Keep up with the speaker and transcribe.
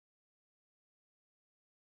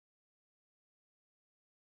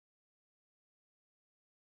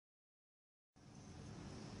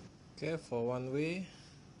Okay, for one-way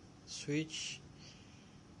switch,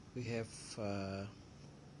 we have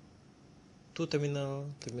two terminal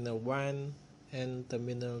 1 and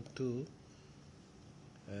terminal 2.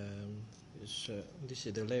 This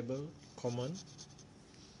is the label common,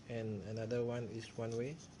 and another one is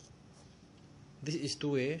one-way. This is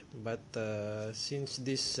two-way, but since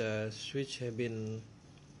this switch have been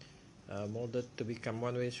molded to become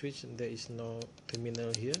one-way switch, there is no terminal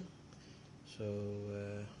here. So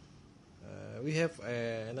we have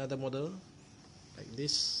another model like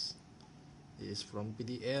this. This is from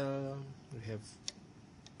PDL. We have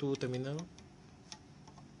two terminal.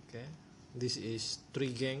 Okay, this is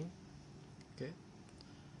 3 gang. Okay,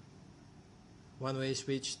 one-way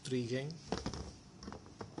switch, 3 gang.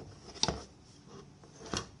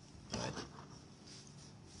 Right.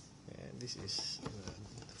 This is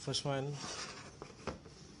the first one.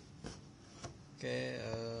 Okay.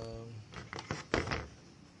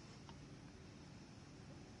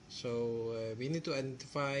 So we need to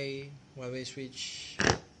identify one-way switch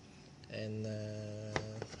and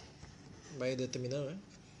by the terminal.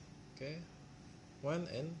 Okay, 1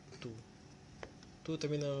 and 2. 2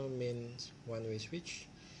 terminal means one-way switch,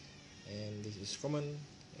 and this is common,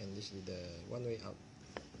 and this is the one-way out.